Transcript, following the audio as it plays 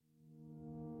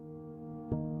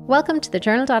Welcome to the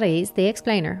Journal.ie's The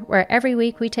Explainer, where every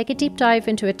week we take a deep dive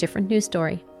into a different news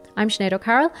story. I'm Sinead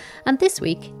O'Carroll, and this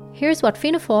week, here's what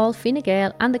Fianna Fáil, Fine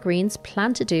Gael and the Greens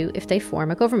plan to do if they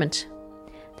form a government.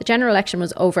 The general election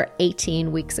was over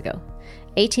 18 weeks ago.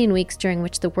 18 weeks during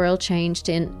which the world changed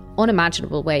in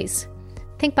unimaginable ways.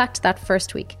 Think back to that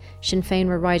first week. Sinn Féin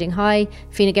were riding high,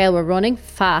 Fine Gael were running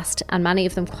fast, and many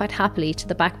of them quite happily to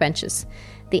the backbenches.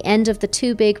 The end of the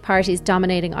two big parties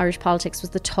dominating Irish politics was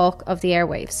the talk of the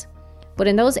airwaves. But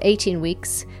in those 18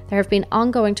 weeks, there have been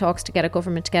ongoing talks to get a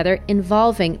government together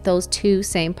involving those two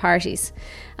same parties.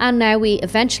 And now we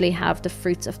eventually have the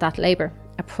fruits of that labour.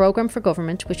 A programme for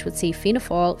government which would see Fianna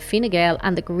Fáil, Fine Gael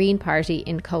and the Green Party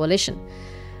in coalition.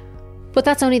 But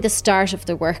that's only the start of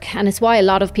the work, and it's why a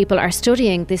lot of people are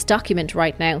studying this document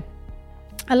right now.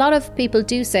 A lot of people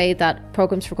do say that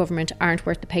programmes for government aren't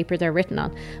worth the paper they're written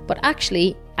on, but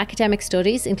actually academic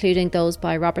studies, including those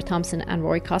by Robert Thompson and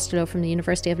Rory Costello from the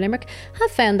University of Limerick,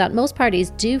 have found that most parties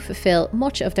do fulfil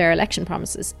much of their election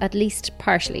promises, at least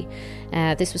partially.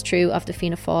 This was true of the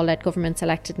Fianna Fáil-led governments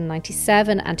elected in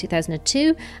 1997 and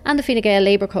 2002, and the Fine Gael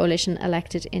Labour coalition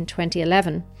elected in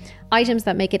 2011. Items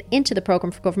that make it into the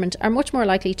programme for government are much more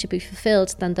likely to be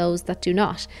fulfilled than those that do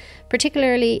not,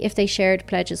 particularly if they shared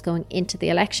pledges going into the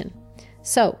election.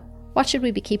 So, what should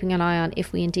we be keeping an eye on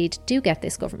if we indeed do get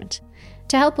this government?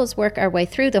 To help us work our way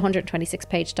through the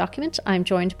 126-page document, I'm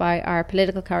joined by our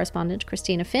political correspondent,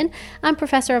 Christina and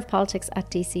Professor of Politics at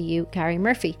DCU, Gary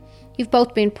Murphy. You've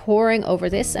both been poring over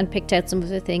this and picked out some of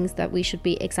the things that we should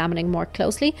be examining more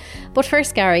closely. But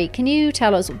first, Gary, can you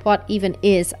tell us what even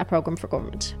is a programme for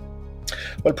government?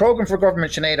 Well, programme for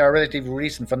government, Sinead, are a relatively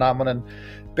recent phenomenon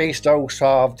based out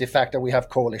of the fact that we have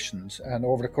coalitions. And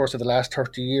over the course of the last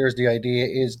 30 years, the idea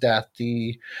is that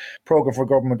the programme for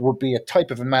government would be a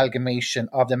type of amalgamation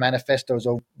of the manifestos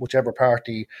of whichever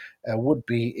party would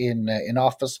be in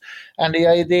office. And the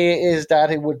idea is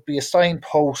that it would be a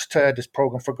signpost to this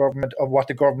programme for government of what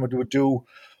the government would do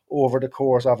over the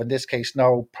course of, in this case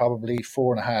now, probably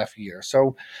 4.5 years.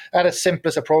 So at its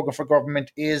simplest, a programme for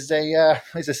government is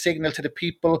a signal to the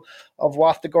people of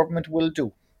what the government will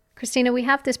do. Christina, we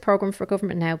have this programme for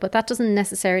government now, but that doesn't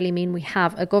necessarily mean we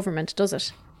have a government, does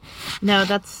it? No,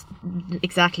 that's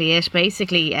exactly it.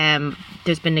 Basically,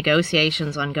 there's been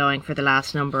negotiations ongoing for the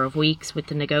last number of weeks with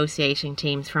the negotiating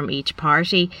teams from each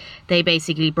party. They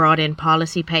basically brought in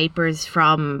policy papers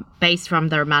based from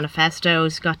their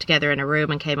manifestos, got together in a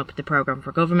room and came up with the programme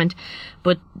for government.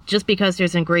 But just because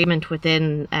there's an agreement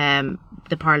within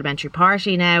the parliamentary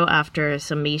party now, after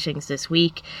some meetings this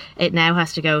week, it now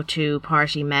has to go to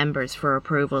party members for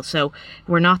approval. So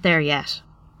we're not there yet.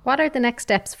 What are the next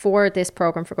steps for this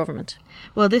programme for government?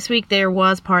 Well, this week there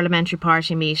was parliamentary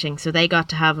party meeting, so they got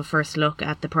to have a first look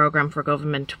at the programme for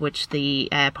government, which the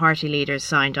party leaders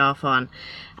signed off on.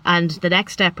 And the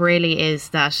next step really is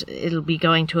that it'll be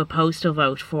going to a postal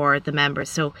vote for the members.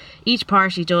 So each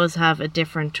party does have a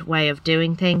different way of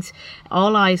doing things.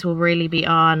 All eyes will really be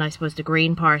on, I suppose, the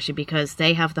Green Party, because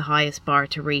they have the highest bar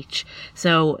to reach.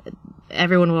 So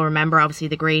everyone will remember, obviously,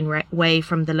 the Green way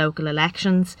from the local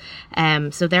elections.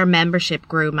 So their membership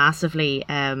grew massively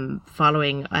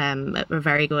following a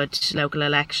very good local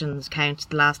elections count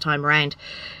the last time around.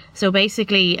 So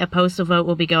basically, a postal vote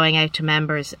will be going out to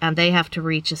members, and they have to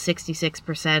reach a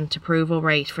 66% approval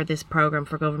rate for this programme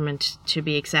for government to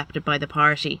be accepted by the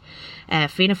party.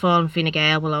 Fianna Fáil and Fine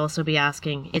Gael will also be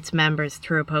asking its members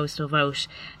through a postal vote.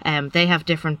 They have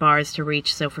different bars to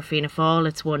reach. So for Fianna Fáil,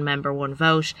 it's one member, one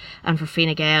vote. And for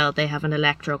Fine Gael, they have an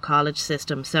electoral college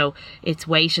system. So it's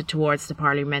weighted towards the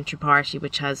parliamentary party,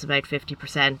 which has about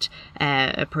 50%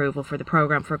 approval for the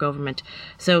programme for government.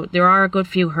 So there are a good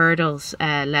few hurdles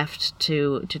left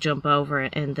to jump over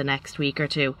in the next week or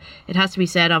two. It has to be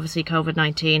said, obviously,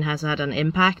 COVID-19 has had an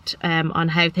impact on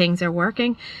how things are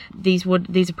working.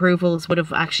 These approvals would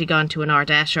have actually gone to an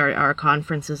Ardèche or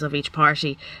conferences of each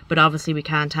party, but obviously we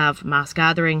can't have mass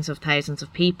gatherings of thousands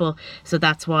of people, so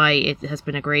that's why it has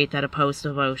been agreed that a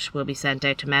postal vote will be sent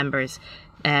out to members.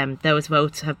 Those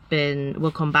votes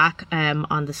will come back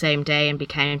on the same day and be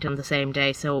counted on the same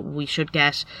day. So we should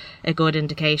get a good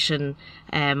indication,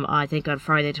 I think, on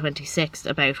Friday 26th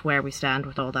about where we stand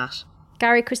with all that.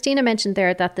 Gary, Christina mentioned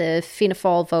there that the Fianna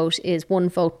Fáil vote is one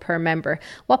vote per member.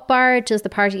 What bar does the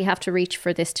party have to reach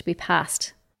for this to be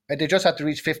passed? They just have to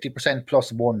reach 50%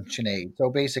 plus one, Sinead. So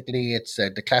basically it's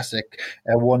the classic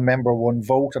one member, one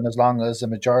vote. And as long as a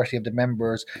majority of the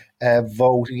members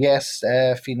vote yes,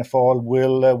 Fianna Fáil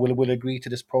will agree to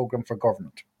this programme for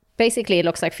government. Basically, it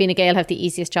looks like Fine Gael have the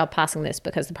easiest job passing this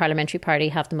because the parliamentary party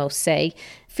have the most say.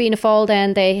 Fianna Fáil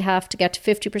then, they have to get to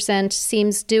 50%,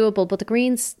 seems doable, but the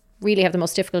Greens really have the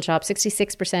most difficult job.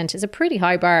 66% is a pretty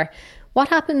high bar. What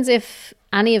happens if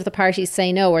any of the parties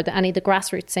say no, or any of the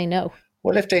grassroots say no?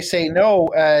 Well, if they say no,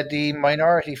 the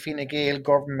minority Fine Gael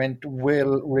government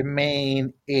will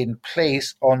remain in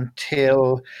place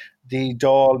until the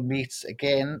Dáil meets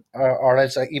again, or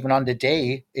else even on the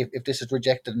day, if this is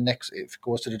rejected if it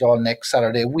goes to the Dáil next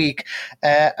Saturday week,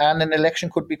 and an election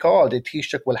could be called. The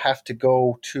Taoiseach will have to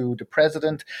go to the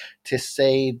president to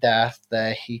say that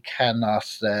he cannot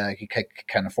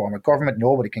form a government.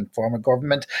 Nobody can form a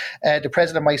government. The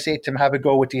president might say to him, have a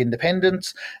go with the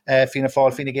independents. Fianna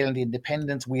Fáil, Fine Gael and the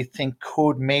independents, we think,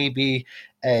 could maybe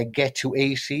get to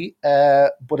 80,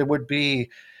 but it would be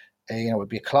it would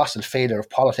be a colossal failure of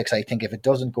politics, I think, if it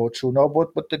doesn't go through. No,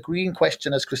 but the Green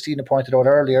question, as Christina pointed out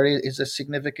earlier, is a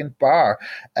significant bar.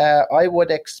 I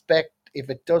would expect, if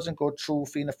it doesn't go through,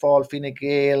 Fianna Fáil, Fine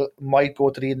Gael might go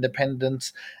to the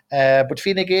independents. But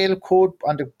Fine Gael could,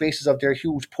 on the basis of their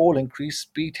huge poll increase,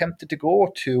 be tempted to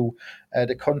go to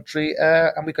the country,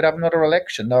 and we could have another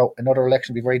election. Now, another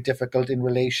election would be very difficult in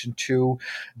relation to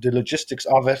the logistics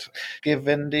of it,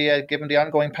 given the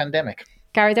ongoing pandemic.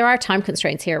 Gary, there are time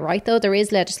constraints here, right? Though there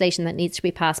is legislation that needs to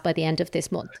be passed by the end of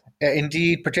this month.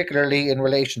 Indeed, particularly in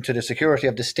relation to the security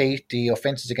of the state, the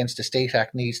Offences Against the State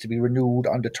Act needs to be renewed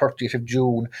on the 30th of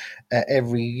June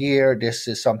every year. This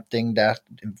is something that,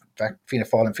 in fact, Fianna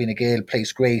Fáil and Fine Gael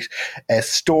place great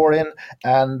store in,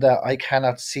 and I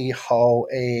cannot see how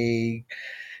a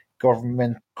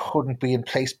government couldn't be in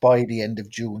place by the end of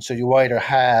June. So you either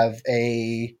have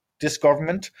this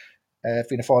government,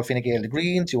 Fianna Fáil, Fine Gael, the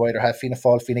Greens, you either have Fianna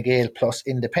Fáil, Fine Gael plus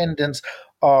independents,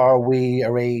 or we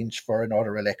arrange for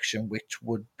another election, which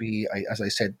would be, as I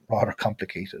said, rather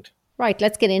complicated. Right,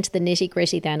 let's get into the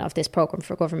nitty-gritty then of this programme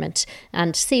for government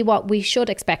and see what we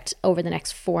should expect over the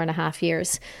next 4.5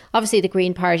 years. Obviously, the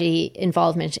Green Party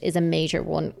involvement is a major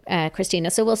one,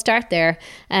 Christina. So we'll start there.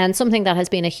 And something that has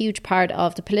been a huge part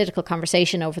of the political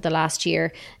conversation over the last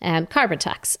year, carbon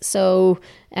tax. So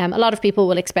a lot of people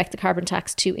will expect the carbon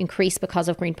tax to increase because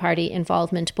of Green Party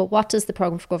involvement. But what does the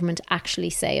programme for government actually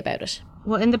say about it?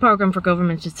 Well, in the programme for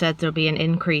government, it said there'll be an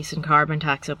increase in carbon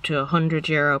tax up to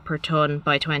 €100 per tonne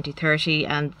by 2030,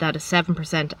 and that a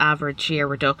 7% average year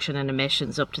reduction in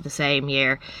emissions up to the same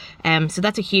year. So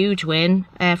that's a huge win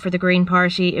for the Green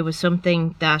Party. It was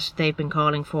something that they've been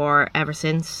calling for ever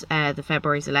since the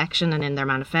February's election and in their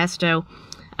manifesto.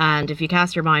 And if you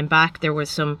cast your mind back, there was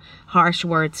some harsh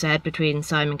words said between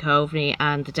Simon Coveney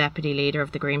and the deputy leader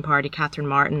of the Green Party, Catherine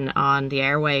Martin, on the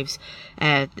airwaves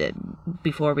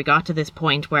before we got to this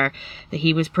point, where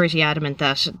he was pretty adamant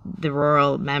that the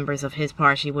rural members of his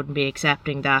party wouldn't be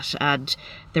accepting that. And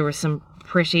there was some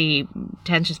pretty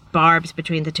tense barbs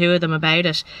between the two of them about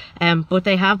it, but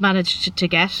they have managed to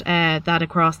get that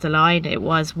across the line. It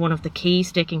was one of the key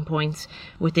sticking points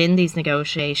within these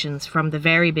negotiations from the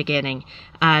very beginning,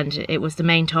 and it was the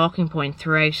main talking point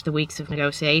throughout the weeks of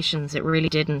negotiations. It really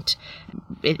didn't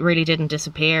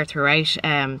disappear throughout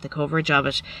the coverage of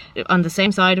it. On the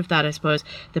same side of that, I suppose,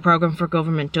 the programme for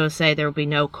government does say there will be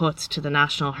no cuts to the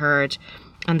national herd,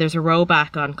 and there's a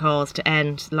rollback on calls to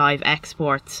end live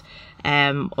exports.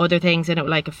 Other things in it,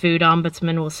 like a food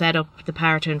ombudsman, will set up the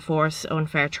power to enforce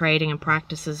unfair trading and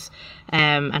practices,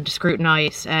 and to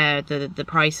scrutinise the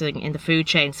pricing in the food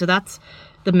chain. So that's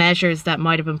the measures that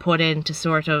might have been put in to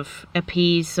sort of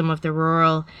appease some of the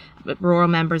rural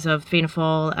members of Fianna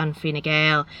Fáil and Fine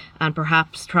Gael, and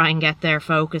perhaps try and get their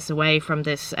focus away from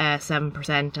this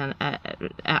 7%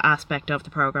 aspect of the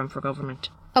programme for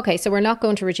government. Okay, so we're not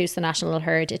going to reduce the national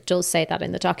herd. It does say that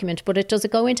in the document, but does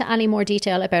it go into any more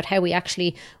detail about how we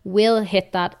actually will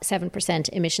hit that 7%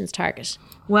 emissions target?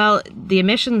 Well, the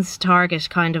emissions target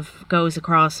kind of goes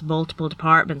across multiple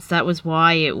departments. That was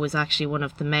why it was actually one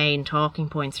of the main talking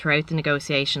points throughout the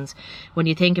negotiations. When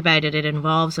you think about it, it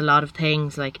involves a lot of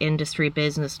things like industry,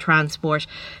 business, transport.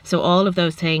 So all of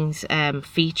those things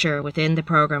feature within the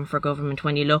programme for government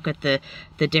when you look at the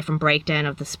different breakdown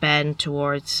of the spend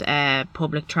towards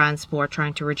public transport,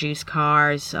 trying to reduce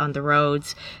cars on the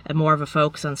roads, more of a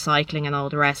focus on cycling and all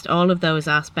the rest. All of those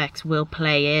aspects will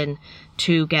play in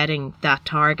to getting that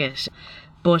target.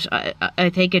 But I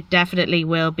think it definitely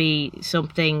will be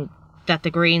something that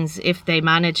the Greens, if they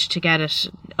manage to get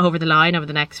it over the line over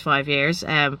the next 5 years,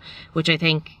 which I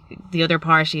think the other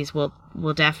parties will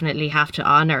definitely have to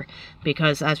honour,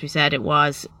 because, as we said, it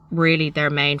was really their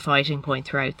main fighting point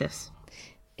throughout this.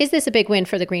 Is this a big win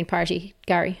for the Green Party,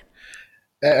 Gary?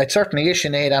 It certainly is,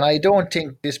 Sinead, and I don't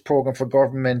think this programme for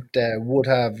government would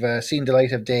have seen the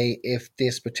light of day if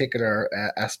this particular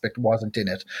aspect wasn't in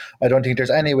it. I don't think there's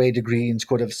any way the Greens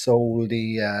could have sold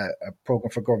the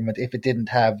programme for government if it didn't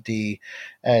have the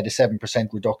 7%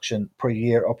 reduction per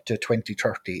year up to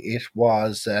 2030. It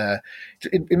was,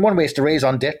 in one way, it's the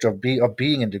raison d'etre of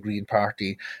being in the Green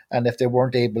Party, and if they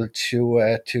weren't able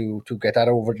to get that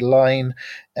over the line,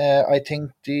 I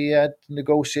think the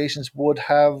negotiations would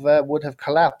have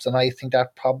collapsed, and I think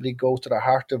that probably goes to the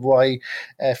heart of why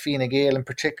Fine Gael in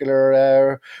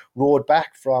particular rode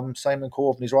back from Simon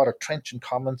Coveney's rather trenchant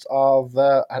comments of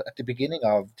at the beginning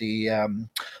of the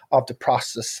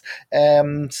process.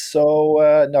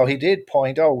 No, he did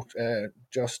point out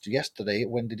just yesterday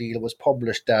when the deal was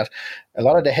published that a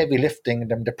lot of the heavy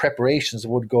lifting and the preparations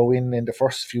would go in the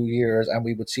first few years, and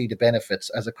we would see the benefits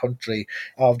as a country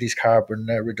of these carbon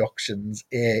reductions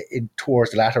in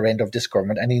towards the latter end of this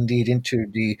government and indeed into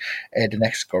the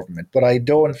next government. But I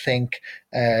don't think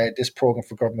this programme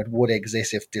for government would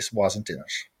exist if this wasn't in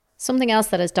it. Something else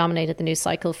that has dominated the news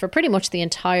cycle for pretty much the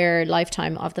entire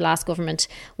lifetime of the last government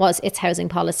was its housing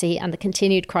policy and the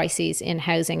continued crises in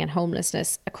housing and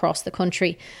homelessness across the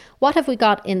country. What have we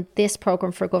got in this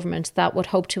programme for government that would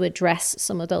hope to address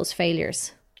some of those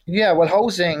failures? Yeah, well,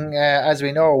 housing, as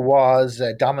we know, was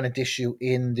a dominant issue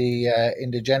in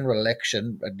the general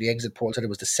election. The exit poll said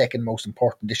it was the second most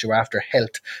important issue after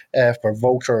health for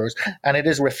voters, and it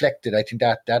is reflected. I think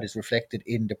that is reflected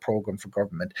in the programme for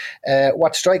government.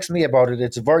 What strikes me about it,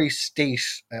 it's very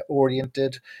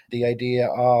state-oriented. The idea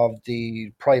of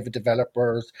the private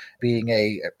developers being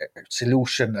a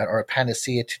solution or a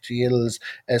panacea to ills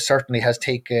certainly has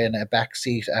taken a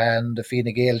backseat, and the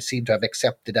Fine Gael seem to have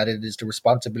accepted that it is the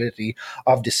responsibility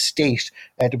of the state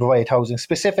to provide housing.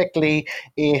 Specifically,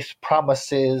 it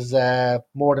promises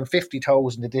more than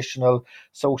 50,000 additional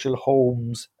social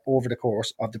homes over the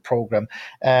course of the programme.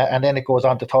 And then it goes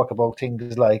on to talk about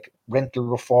things like rental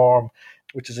reform,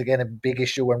 which is again a big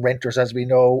issue, and renters, as we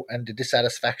know, and the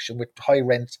dissatisfaction with high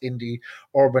rents in the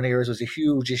urban areas was a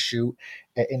huge issue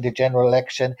in the general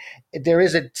election. There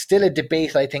is still a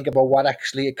debate, I think, about what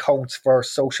actually accounts for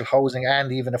social housing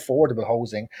and even affordable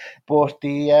housing. But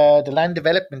the Land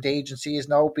Development Agency is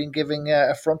now being given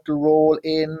a frontal role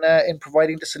in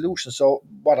providing the solution. So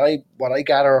what I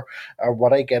gather or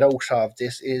what I get out of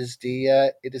this is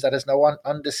that it's now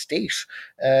on the state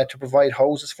to provide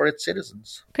houses for its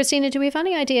citizens. Christina, do we have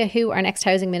any idea who our next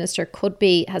housing minister could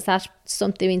be? Has that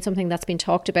something that's been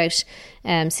talked about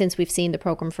since we've seen the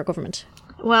programme for government?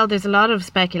 Well, there's a lot of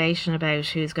speculation about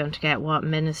who's going to get what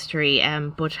ministry,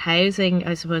 but housing,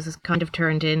 I suppose, has kind of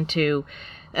turned into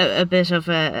a bit of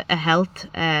a health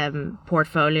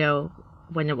portfolio.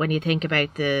 When you think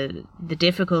about the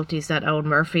difficulties that Owen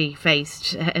Murphy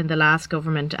faced in the last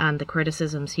government and the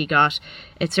criticisms he got,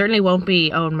 it certainly won't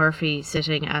be Owen Murphy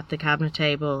sitting at the cabinet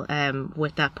table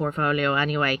with that portfolio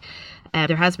anyway.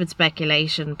 There has been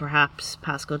speculation perhaps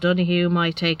Paschal Donoghue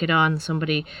might take it on,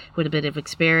 somebody with a bit of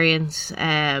experience,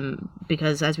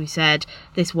 because as we said,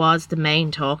 this was the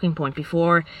main talking point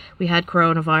before we had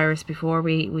coronavirus, before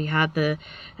we had the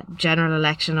general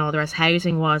election, all the rest.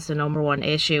 Housing was the number one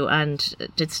issue, and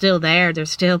it's still there.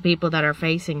 There's still people that are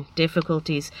facing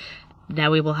difficulties.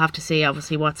 Now we will have to see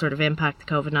obviously what sort of impact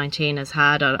the COVID-19 has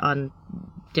had on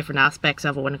different aspects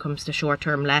of it when it comes to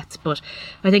short-term lets. But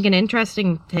I think an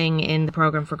interesting thing in the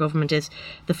programme for government is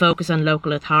the focus on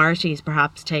local authorities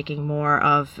perhaps taking more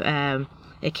of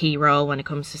a key role when it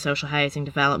comes to social housing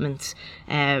developments,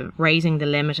 raising the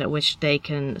limit at which they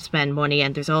can spend money.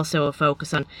 And there's also a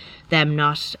focus on them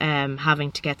not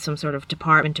having to get some sort of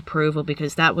department approval,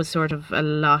 because that was sort of a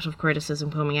lot of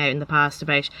criticism coming out in the past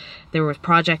about there were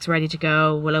projects ready to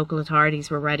go, local authorities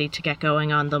were ready to get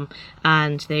going on them,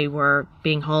 and they were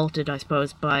being halted, I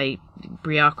suppose, by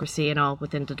bureaucracy and all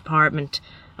within the department.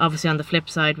 Obviously, on the flip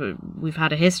side, we've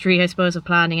had a history, I suppose, of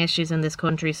planning issues in this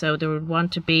country, so there would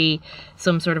want to be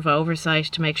some sort of oversight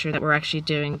to make sure that we're actually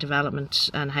doing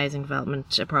development and housing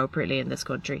development appropriately in this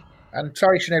country. And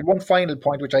sorry, Sinead, one final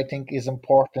point which I think is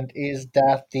important is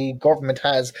that the government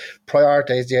has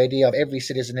prioritised the idea of every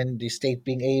citizen in the state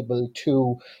being able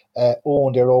to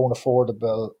own their own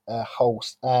affordable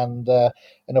house, and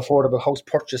an affordable house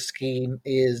purchase scheme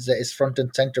is front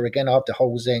and centre again of the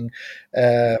housing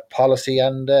policy,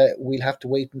 and we'll have to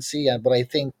wait and see. But I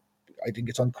think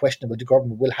it's unquestionable the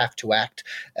government will have to act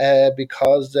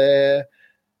because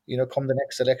come the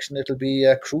next election it'll be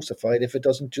crucified if it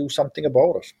doesn't do something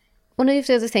about it. One of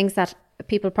the other things that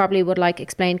people probably would like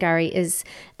explained, Gary, is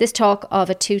this talk of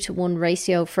a 2-to-1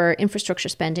 ratio for infrastructure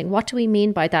spending. What do we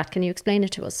mean by that? Can you explain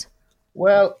it to us?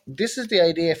 Well, this is the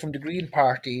idea from the Green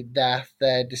Party that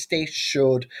the state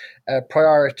should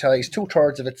prioritise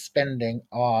 2/3 of its spending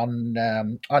on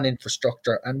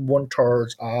infrastructure and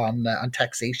 1/3 on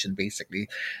taxation. Basically,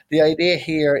 the idea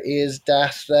here is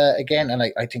that again, and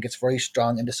I think it's very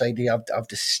strong in this idea of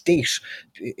the state.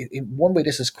 In one way,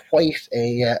 this is quite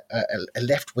a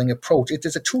left wing approach. It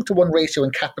is a 2-to-1 ratio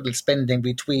in capital spending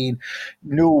between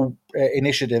new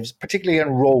initiatives, particularly in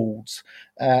roads.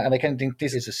 And I kind of think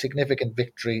this is a significant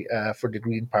victory for the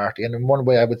Green Party. And in one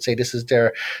way, I would say this is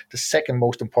the second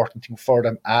most important thing for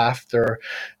them after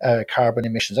carbon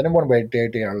emissions. And in one way,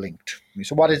 they are linked.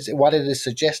 So what it is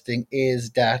suggesting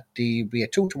is that the be a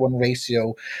 2-to-1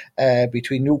 ratio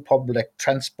between new public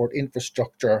transport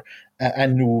infrastructure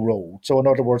and new roads. So in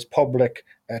other words, public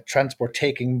transport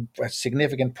taking a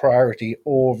significant priority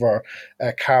over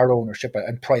car ownership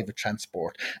and private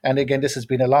transport. And again, this has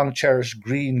been a long cherished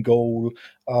green goal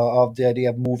of the idea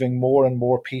of moving more and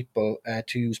more people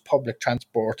to use public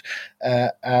transport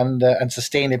and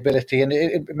sustainability. And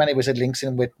in many ways, it links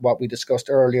in with what we discussed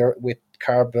earlier with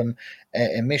carbon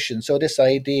emissions. So this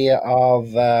idea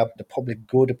of the public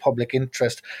good, the public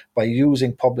interest by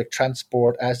using public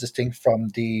transport as distinct from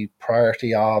the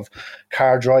priority of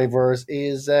car drivers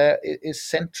is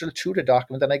central to the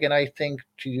document. And again, I think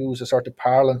to use a sort of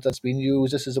parlance that's been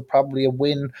used, this is probably a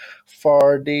win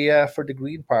for the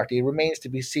Green Party. It remains to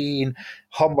be seen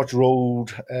how much new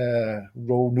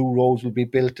roads will be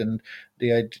built, and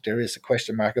there is a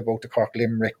question mark about the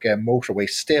Cork-Limerick motorway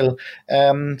still.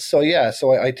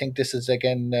 So I think this is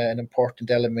again an important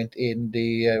element in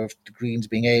the Greens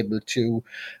being able to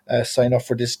sign up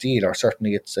for this deal, or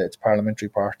certainly its parliamentary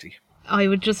party. I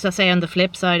would just say on the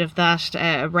flip side of that,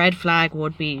 a red flag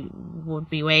would be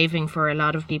waving for a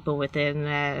lot of people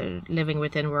within living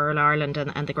within rural Ireland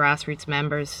and the grassroots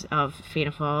members of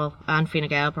Fianna Fáil and Fine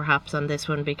Gael perhaps on this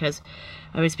one, because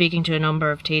I was speaking to a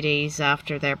number of TDs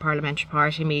after their parliamentary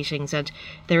party meetings, and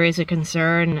there is a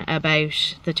concern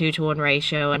about the 2-to-1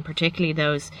 ratio, and particularly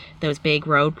those big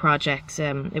road projects.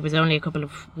 It was only a couple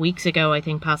of weeks ago, I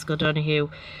think, Pascal Donoghue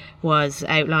was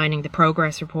outlining the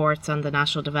progress reports on the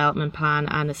National Development Plan,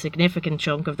 and a significant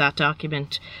chunk of that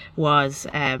document was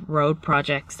road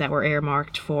projects that were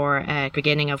earmarked for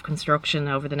beginning of construction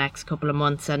over the next couple of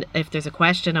months. And if there's a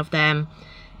question of them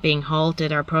being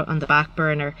halted or put on the back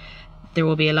burner, there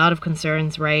will be a lot of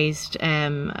concerns raised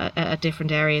at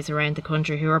different areas around the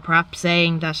country, who are perhaps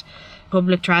saying that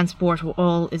public transport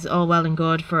is all well and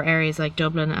good for areas like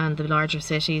Dublin and the larger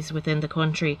cities within the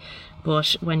country,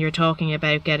 but when you're talking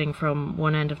about getting from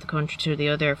one end of the country to the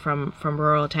other, from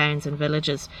rural towns and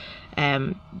villages,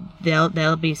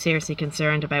 they'll be seriously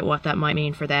concerned about what that might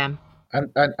mean for them.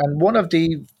 And one of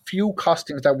the few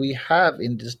costings that we have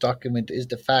in this document is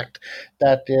the fact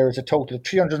that there is a total of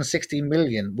 360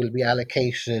 million will be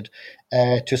allocated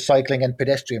to cycling and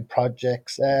pedestrian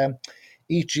projects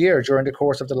each year during the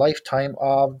course of the lifetime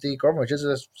of the government, which is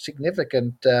a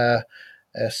significant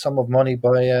sum of money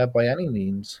by any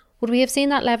means. Would we have seen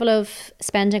that level of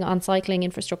spending on cycling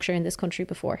infrastructure in this country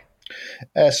before?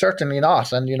 Certainly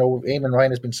not. And, Eamon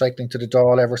Ryan has been cycling to the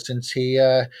Dáil ever since he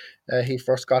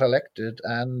first got elected,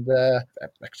 and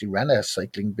actually ran a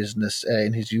cycling business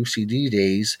in his UCD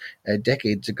days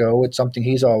decades ago. It's something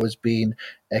he's always been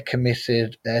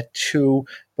committed to.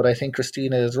 But I think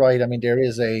Christina is right. I mean, there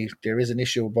is an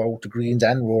issue about the Greens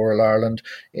and rural Ireland.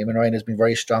 Eamon Ryan has been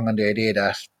very strong on the idea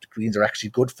that the Greens are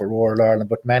actually good for rural Ireland,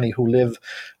 but many who live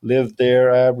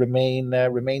there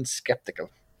remain sceptical.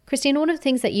 Christina, one of the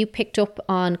things that you picked up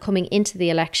on coming into the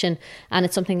election, and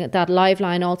it's something that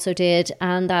Liveline also did,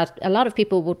 and that a lot of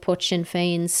people would put Sinn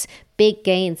Féin's big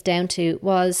gains down to,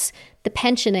 was the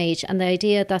pension age, and the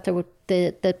idea that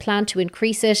the plan to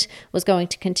increase it was going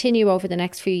to continue over the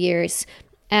next few years,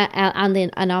 and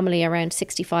the anomaly around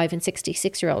 65 and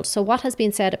 66-year-olds. So what has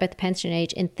been said about the pension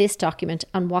age in this document,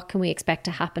 and what can we expect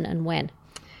to happen and when?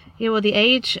 Yeah, well, the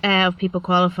age of people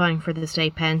qualifying for the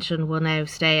state pension will now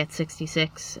stay at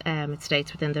 66. It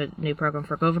states within the new programme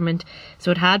for government.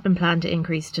 So it had been planned to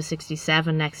increase to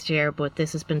 67 next year, but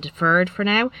this has been deferred for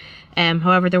now.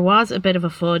 However, there was a bit of a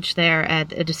fudge there.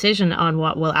 A decision on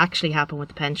what will actually happen with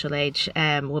the pension age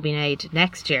will be made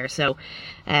next year. So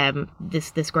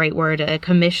this great word, a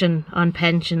commission on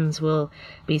pensions, will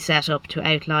be set up to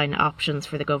outline options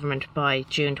for the government by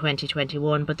June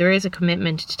 2021. But there is a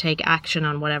commitment to take action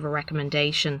on whatever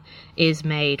recommendation is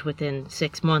made within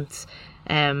 6 months.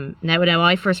 Now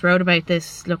I first wrote about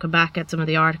this looking back at some of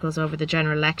the articles over the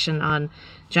general election on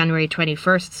January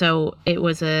 21st. So it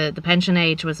was the pension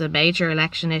age was a major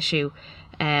election issue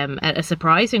a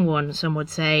surprising one, some would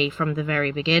say, from the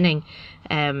very beginning.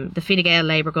 The Fine Gael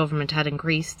Labour government had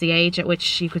increased the age at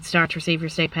which you could start to receive your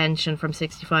state pension from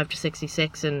 65 to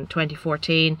 66 in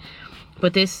 2014.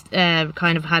 But this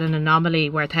kind of had an anomaly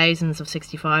where thousands of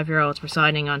 65-year-olds were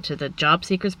signing onto the job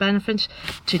seekers benefit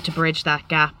to bridge that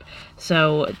gap.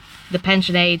 So the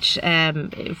pension age,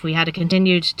 if we had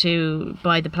continued to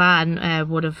by the plan,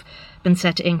 would have been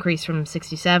set to increase from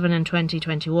 67 in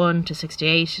 2021 to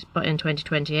 68 in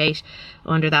 2028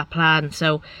 under that plan.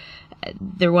 So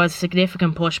there was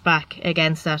significant pushback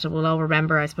against that. We'll all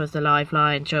remember, I suppose, the Live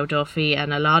Line, Joe Duffy,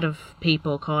 and a lot of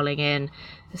people calling in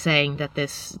saying that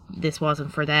this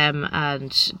wasn't for them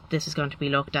and this is going to be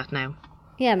looked at now.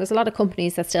 Yeah, and there's a lot of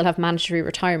companies that still have mandatory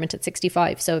retirement at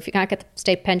 65. So if you can't get the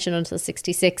state pension until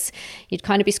 66, you'd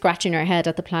kind of be scratching your head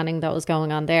at the planning that was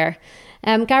going on there.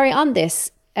 Gary, on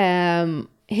this,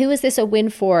 who is this a win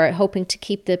for, hoping to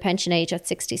keep the pension age at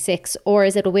 66? Or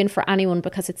is it a win for anyone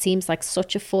because it seems like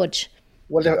such a fudge?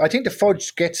 Well, I think the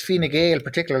fudge gets Fine Gael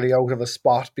particularly out of a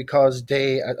spot because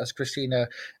they, as Christina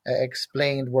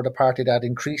explained, were the party that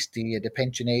increased the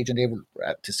pension age, and they were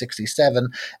to 67.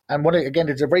 And again,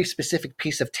 there's a very specific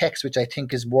piece of text which I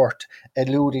think is worth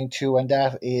alluding to, and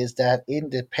that is that in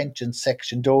the pension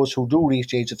section, those who do reach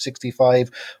the age of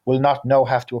 65 will not now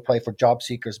have to apply for job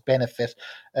seekers benefit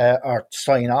or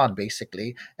sign on,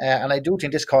 basically. And I do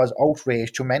think this caused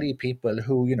outrage to many people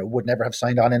who, would never have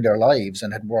signed on in their lives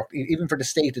and had worked even for the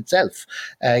state itself,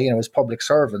 as public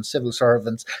servants, civil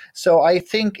servants. So I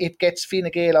think it gets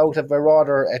Fine Gael out of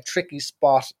a tricky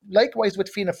spot. Likewise with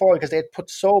Fianna Fáil, because they had put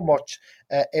so much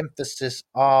emphasis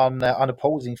on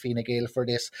opposing Fine Gael for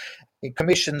this. In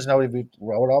commissions, now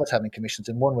we're always having commissions.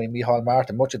 In one way, Micheál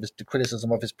Martin, much of the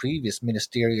criticism of his previous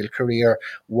ministerial career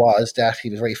was that he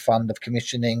was very fond of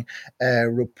commissioning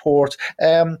reports.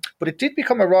 But it did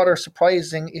become a rather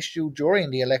surprising issue during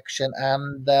the election,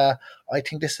 and I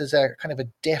think this is a kind of a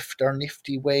deft or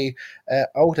nifty way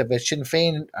out of it. Sinn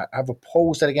Féin have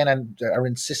opposed it again and are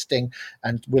insisting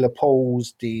and will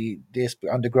oppose this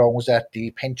on the grounds that the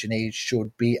pension age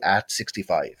should be at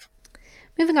 65.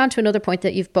 Moving on to another point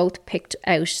that you've both picked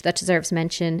out that deserves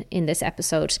mention in this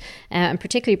episode, and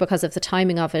particularly because of the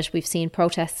timing of it, we've seen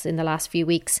protests in the last few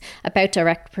weeks about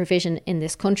direct provision in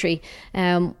this country.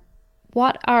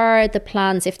 What are the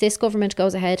plans if this government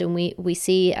goes ahead and we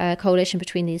see a coalition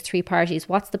between these three parties?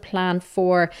 What's the plan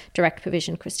for direct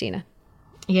provision, Christina?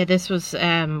 Yeah, this was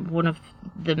one of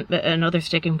another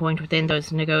sticking point within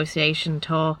those negotiation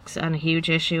talks, and a huge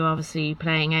issue obviously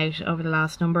playing out over the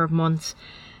last number of months.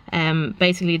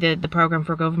 Basically, the programme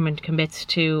for government commits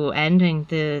to ending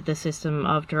the system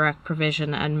of direct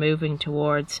provision and moving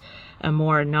towards a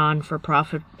more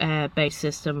non-for-profit based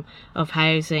system of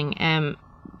housing.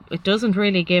 It doesn't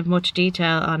really give much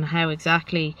detail on how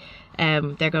exactly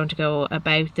they're going to go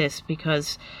about this,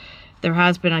 because there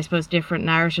has been, I suppose, different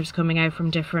narratives coming out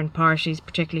from different parties,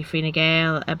 particularly Fine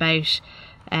Gael, about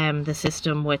the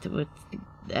system with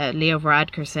Leo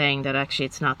Varadkar saying that actually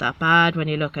it's not that bad when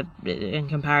you look at in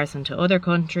comparison to other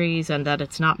countries, and that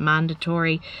it's not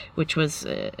mandatory, which was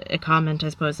a comment, I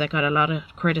suppose, that got a lot of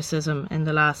criticism in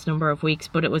the last number of weeks.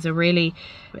 But it was a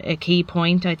key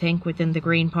point, I think, within the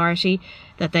Green Party,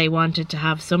 that they wanted to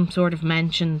have some sort of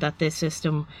mention that this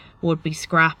system would be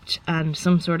scrapped and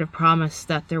some sort of promise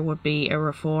that there would be a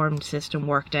reformed system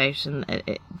worked out,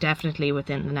 and definitely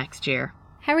within the next year.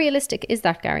 How realistic is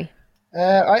that, Gary?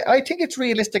 I think it's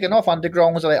realistic enough on the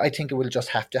grounds that I think it will just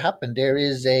have to happen. There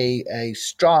is a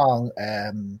strong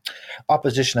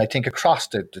opposition, I think, across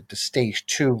the state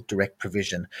to direct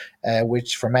provision,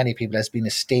 which for many people has been a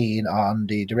stain on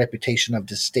the reputation of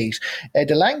the state.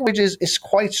 The language is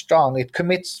quite strong. It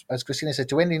commits, as Christina said,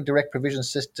 to ending direct provision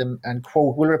system and,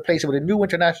 quote, will replace it with a new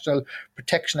international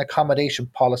protection accommodation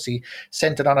policy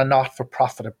centred on a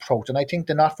not-for-profit approach. And I think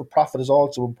the not-for-profit is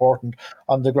also important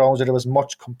on the grounds that there was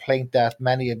much complaint that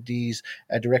many of these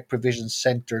direct provision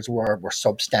centres were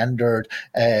substandard.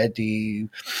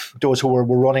 Those who were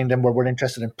running them were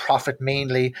interested in profit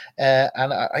mainly.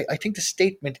 And I think the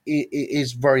statement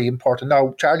is very important.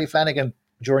 Now, Charlie Flanagan,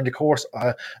 during the course,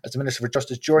 as the Minister for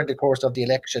Justice, during the course of the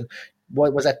election,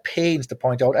 was at pains to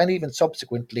point out, and even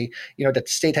subsequently, that the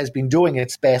state has been doing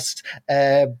its best,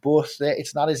 but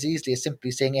it's not as easily as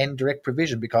simply saying end direct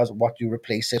provision, because what you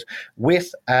replace it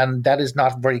with, and that is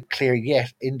not very clear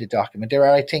yet in the document. There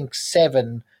are, I think,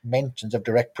 7 mentions of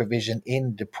direct provision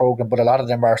in the programme, but a lot of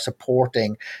them are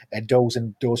supporting those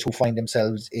who find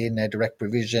themselves in direct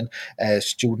provision.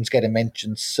 Students get a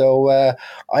mention. So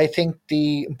I think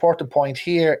the important point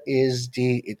here is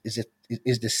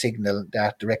the signal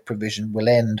that direct provision will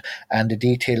end, and the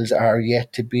details are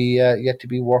yet to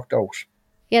be worked out.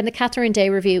 Yeah, and the Catherine Day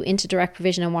review into direct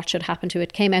provision and what should happen to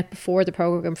it came out before the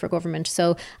programme for government.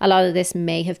 So a lot of this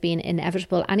may have been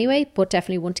inevitable anyway, but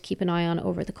definitely one to keep an eye on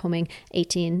over the coming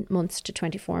 18 months to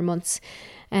 24 months.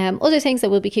 Other things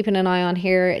that we'll be keeping an eye on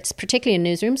here, it's particularly in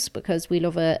newsrooms because we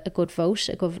love a good vote,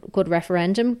 a good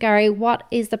referendum. Gary, what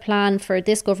is the plan for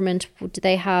this government? Do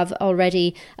they have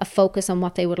already a focus on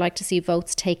what they would like to see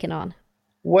votes taken on?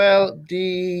 Well,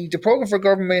 the programme for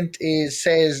government is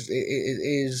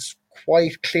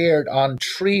quite cleared on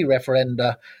 3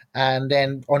 referenda and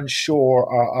then unsure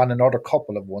on another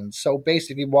couple of ones. So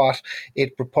basically what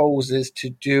it proposes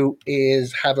to do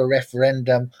is have a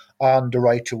referendum on the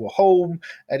right to a home.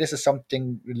 This is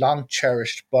something long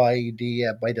cherished by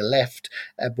the left,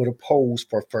 but opposed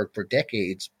for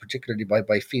decades, particularly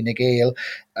by Fine Gael.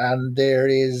 And there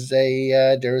is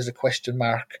a question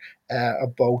mark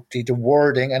about the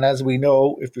wording. And as we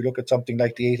know, if we look at something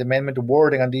like the Eighth Amendment, the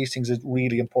wording on these things is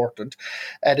really important.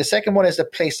 The second one is the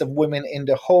place of women in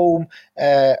the home.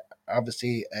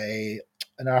 Obviously,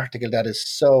 an article that is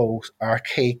so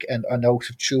archaic and out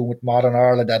of tune with modern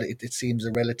Ireland that it seems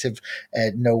a relative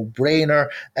no-brainer.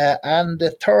 And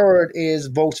the third is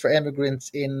votes for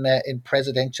immigrants in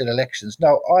presidential elections.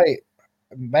 Now, I,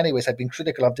 in many ways, have been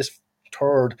critical of this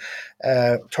third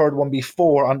one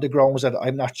before on the grounds that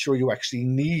I'm not sure you actually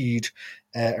need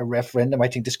a referendum. I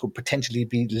think this could potentially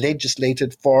be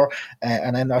legislated for,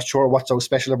 and I'm not sure what's so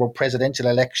special about presidential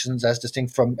elections as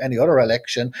distinct from any other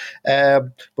election.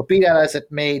 But be that as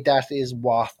it may, that is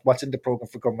what's in the programme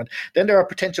for government. Then there are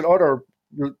potential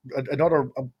another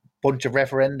bunch of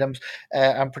referendums,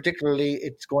 and particularly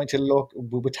it's going to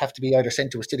would have to be either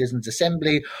sent to a citizens'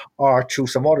 assembly or to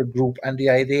some other group, and the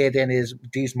idea then is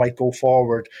these might go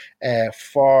forward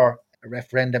for a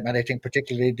referendum. And I think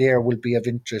particularly there will be of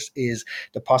interest is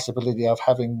the possibility of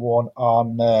having one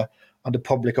on the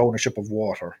public ownership of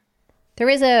water. There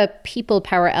is a people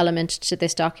power element to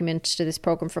this document, to this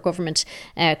programme for government,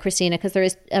 Christina, because there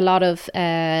is a lot of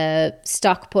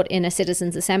stock put in a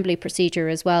citizens' assembly procedure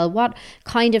as well. What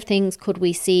kind of things could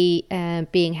we see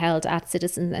being held at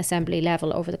citizens' assembly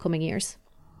level over the coming years?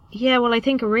 Yeah, well, I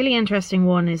think a really interesting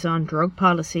one is on drug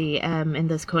policy in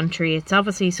this country. It's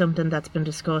obviously something that's been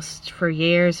discussed for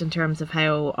years in terms of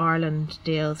how Ireland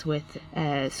deals with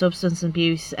substance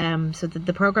abuse. So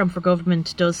the programme for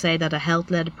government does say that a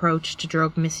health-led approach to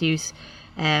drug misuse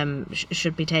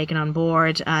should be taken on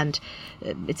board, and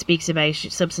it speaks about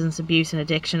substance abuse and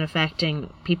addiction affecting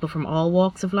people from all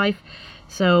walks of life.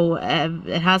 So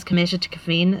it has committed to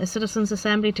convene a citizens'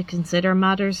 assembly to consider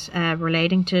matters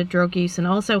relating to drug use, and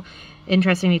also,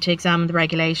 interestingly, to examine the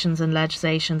regulations and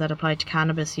legislation that apply to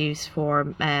cannabis use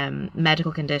for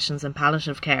medical conditions and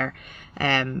palliative care,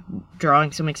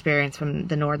 drawing some experience from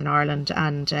the Northern Ireland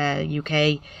and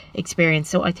UK experience.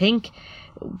 So I think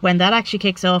when that actually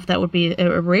kicks off, that would be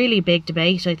a really big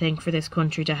debate, I think, for this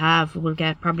country to have. We'll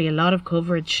get probably a lot of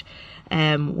coverage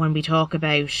when we talk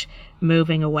about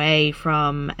moving away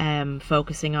from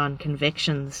focusing on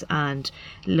convictions and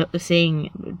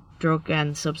seeing drug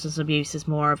and substance abuse as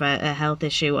more of a health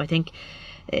issue. I think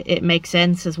it makes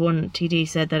sense, as one TD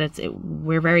said, that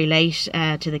we're very late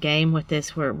to the game with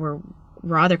this. We're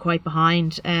rather quite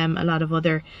behind a lot of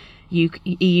other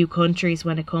EU countries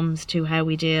when it comes to how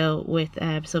we deal with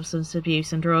substance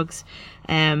abuse and drugs,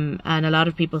 and a lot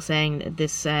of people saying that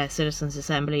this citizens'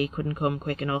 assembly couldn't come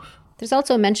quick enough. There's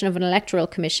also a mention of an electoral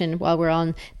commission while we're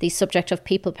on the subject of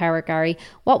people power, Gary.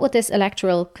 What would this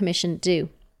electoral commission do?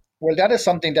 Well, that is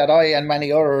something that I and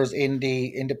many others in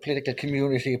the political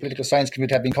community, political science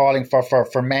community, have been calling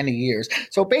for many years.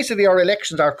 So basically, our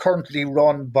elections are currently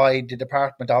run by the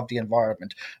Department of the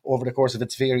Environment over the course of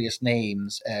its various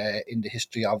names in the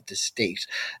history of the state.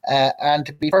 And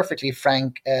to be perfectly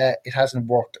frank, it hasn't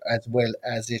worked as well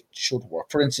as it should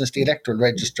work. For instance, the electoral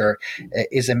register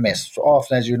is a mess. So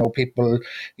often, as you know, people,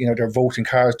 their voting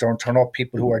cards don't turn up.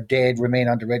 People who are dead remain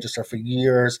on the register for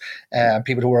years.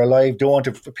 People who are alive don't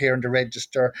appear in the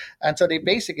register. And so the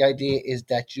basic idea is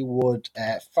that you would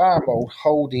farm out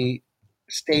how the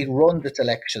state runs its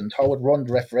elections, how it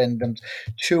runs referendums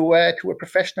to a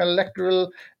professional electoral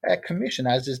commission,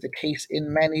 as is the case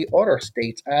in many other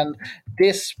states. And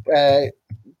this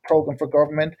programme for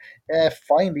government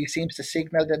finally seems to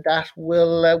signal that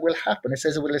will happen. It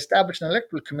says it will establish an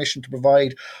electoral commission to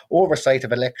provide oversight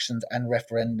of elections and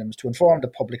referendums, to inform the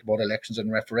public about elections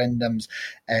and referendums,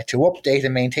 to update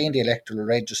and maintain the electoral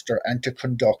register, and to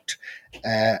conduct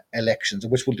elections,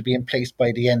 which will be in place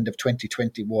by the end of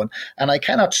 2021. And I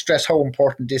cannot stress how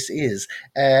important this is,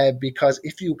 because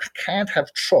if you can't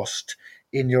have trust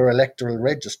in your electoral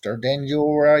register, then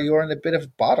you're in a bit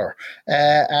of bother.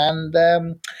 And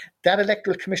that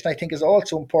electoral commission, I think, is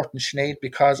also important, Sinead,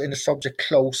 because in a subject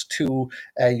close to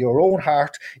your own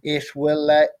heart, it will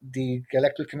the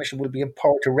electoral commission will be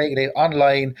empowered to regulate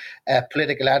online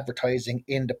political advertising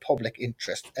in the public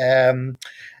interest.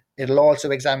 It'll also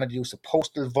examine the use of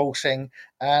postal voting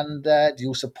and the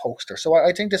use of posters. So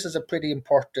I think this is a pretty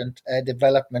important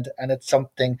development, and it's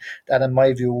something that, in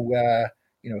my view,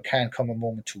 can't come a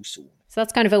moment too soon. So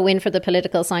that's kind of a win for the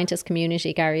political scientist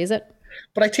community, Gary, is it?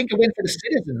 But I think a win for the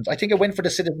citizens. I think a win for the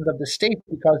citizens of the state,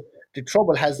 because the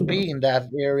trouble has been that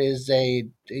there is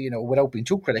without being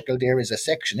too critical, there is a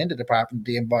section in the Department of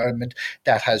the Environment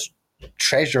that has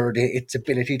treasured its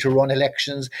ability to run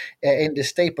elections in the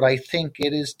state. But I think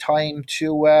it is time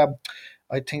to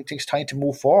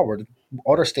move forward.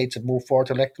 Other states have moved forward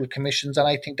to electoral commissions, and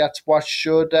I think that's what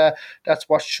should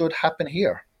happen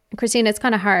here. Christina, it's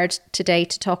kind of hard today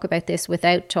to talk about this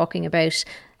without talking about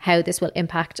how this will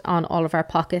impact on all of our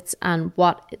pockets and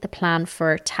what the plan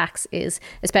for tax is,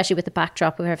 especially with the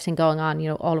backdrop of everything going on,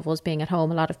 all of us being at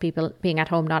home, a lot of people being at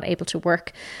home, not able to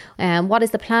work. What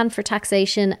is the plan for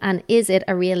taxation, and is it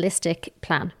a realistic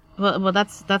plan? Well,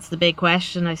 that's the big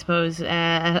question, I suppose.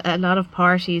 A lot of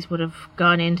parties would have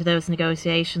gone into those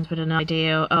negotiations with an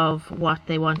idea of what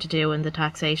they want to do in the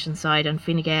taxation side, and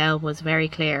Fine Gael was very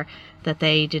clear that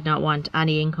they did not want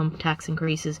any income tax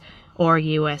increases or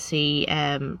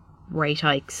USC rate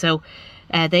hikes. So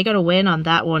they got a win on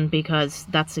that one, because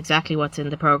that's exactly what's in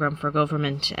the programme for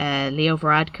government. Leo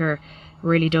Varadkar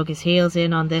really dug his heels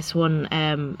in on this one.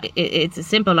 It's a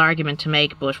simple argument to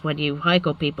make, but when you hike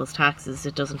up people's taxes,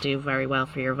 it doesn't do very well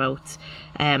for your votes.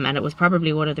 And it was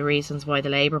probably one of the reasons why the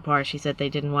Labour Party said they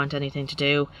didn't want anything to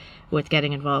do with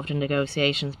getting involved in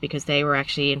negotiations, because they were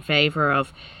actually in favour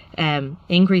of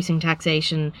increasing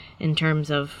taxation in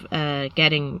terms of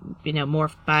getting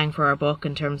more bang for our buck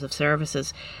in terms of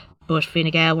services. But Fine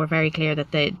Gael were very clear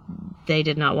that they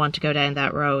did not want to go down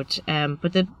that road.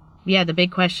 But the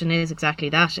big question is exactly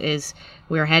that, is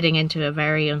we're heading into a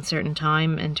very uncertain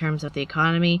time in terms of the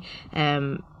economy.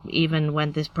 Even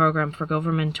when this programme for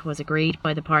government was agreed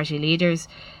by the party leaders,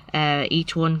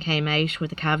 each one came out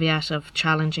with a caveat of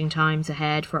challenging times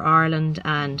ahead for Ireland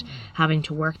and having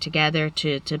to work together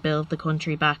to build the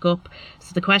country back up.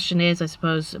 So the question is, I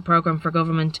suppose, a programme for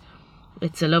government,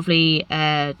 it's a lovely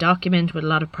document with a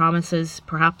lot of promises.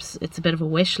 Perhaps it's a bit of a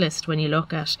wish list when you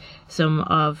look at some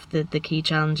of the key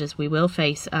challenges we will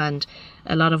face, and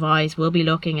a lot of eyes will be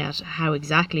looking at how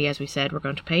exactly, as we said, we're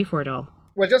going to pay for it all.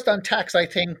 Well, just on tax, I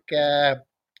think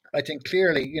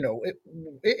clearly,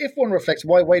 if one reflects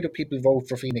why do people vote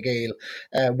for Fine Gael,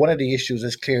 one of the issues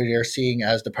is clearly they're seeing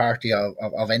as the party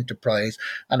of enterprise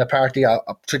and a party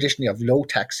traditionally of low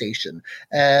taxation.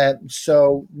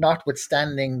 So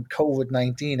notwithstanding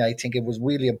COVID-19, I think it was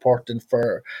really important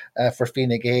for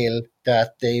Fine Gael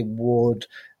that they would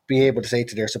be able to say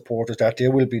to their supporters that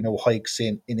there will be no hikes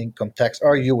in income tax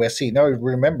or USC. Now,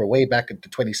 remember, way back in the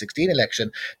 2016 election,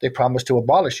 they promised to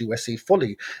abolish USC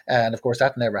fully. And of course,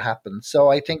 that never happened. So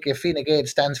I think if Fine Gael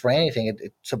stands for anything,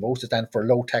 it's supposed to stand for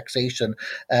low taxation.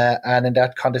 And in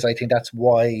that context, I think that's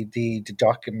why the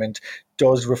document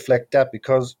does reflect that,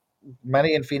 because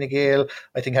many in Fine Gael,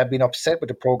 I think, have been upset with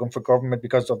the programme for government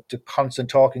because of the constant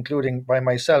talk, including by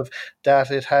myself, that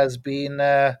it has been...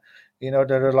 there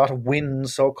are a lot of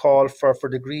wins, so-called, for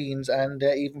the Greens and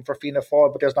even for Fianna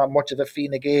Fáil, but there's not much of a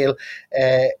Fine Gael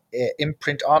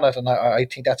imprint on it, and I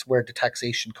think that's where the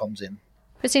taxation comes in.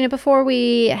 Christina, before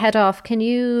we head off, can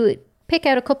you pick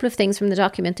out a couple of things from the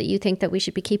document that you think that we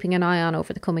should be keeping an eye on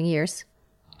over the coming years?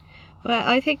 Well,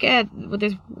 I think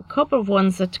there's a couple of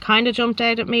ones that kind of jumped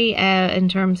out at me in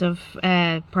terms of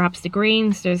perhaps the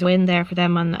Greens. There's a win there for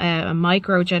them on a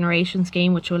micro generation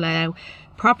scheme, which will allow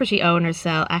property owners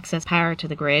sell access power to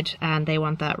the grid, and they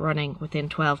want that running within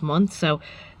 12 months. So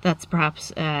that's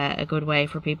perhaps a good way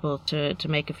for people to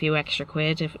make a few extra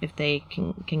quid if they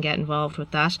can get involved with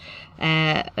that.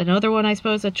 Another one, I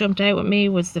suppose, that jumped out with me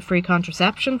was the free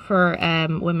contraception for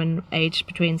women aged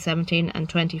between 17 and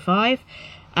 25.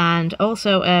 And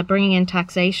also bringing in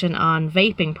taxation on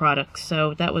vaping products.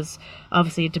 So that was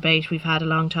obviously a debate we've had a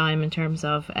long time in terms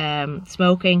of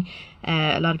smoking.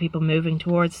 A lot of people moving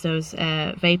towards those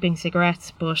vaping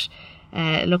cigarettes, but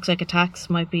it looks like a tax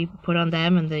might be put on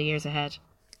them in the years ahead.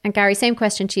 And Gary, same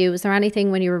question to you. Was there anything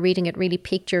when you were reading it really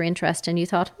piqued your interest and you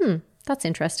thought, that's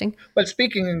interesting? Well,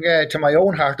 speaking to my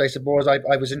own heart, I suppose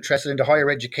I was interested in the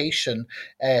higher education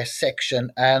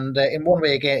section. And in one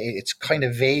way, again, it's kind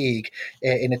of vague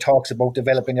in it talks about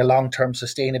developing a long-term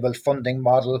sustainable funding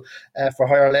model for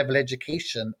higher level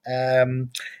education,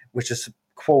 which is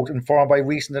quote, informed by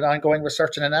recent and ongoing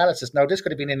research and analysis. Now, this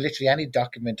could have been in literally any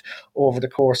document over the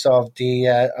course of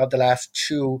the last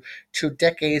two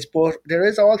decades, but there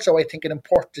is also, I think, an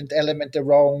important element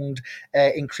around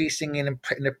increasing in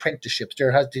apprenticeships.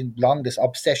 There has been long this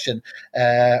obsession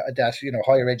that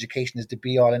higher education is the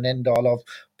be all and end all of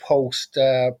post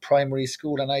primary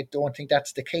school, and I don't think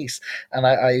that's the case. And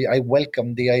I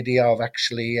welcome the idea of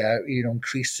actually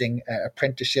increasing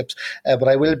apprenticeships, but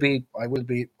I will be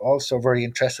also very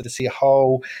interested to see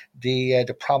how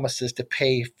the promises to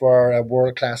pay for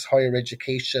world-class higher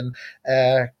education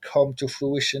come to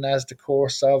fruition as the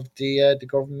course of the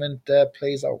government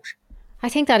plays out. I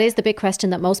think that is the big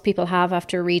question that most people have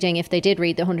after reading, if they did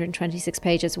read the 126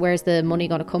 pages, where's the money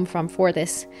going to come from for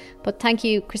this? But thank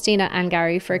you, Christina and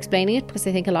Gary, for explaining it, because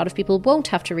I think a lot of people won't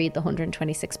have to read the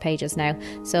 126 pages now.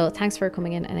 So thanks for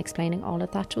coming in and explaining all of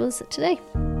that to us today.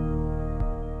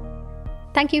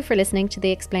 Thank you for listening to The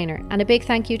Explainer, and a big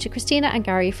thank you to Christina and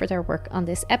Gary for their work on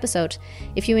this episode.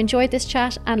 If you enjoyed this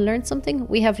chat and learned something,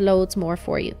 we have loads more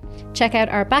for you. Check out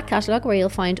our back catalogue where you'll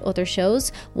find other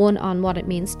shows, one on what it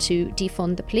means to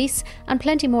defund the police, and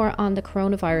plenty more on the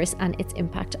coronavirus and its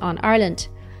impact on Ireland.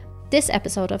 This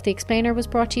episode of The Explainer was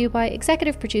brought to you by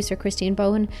executive producer Christine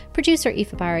Bowen, producer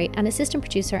Aoife Barry, and assistant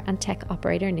producer and tech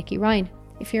operator Nikki Ryan.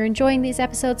 If you're enjoying these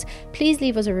episodes, please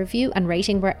leave us a review and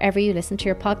rating wherever you listen to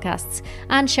your podcasts,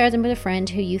 and share them with a friend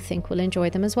who you think will enjoy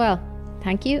them as well.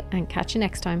 Thank you, and catch you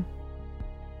next time.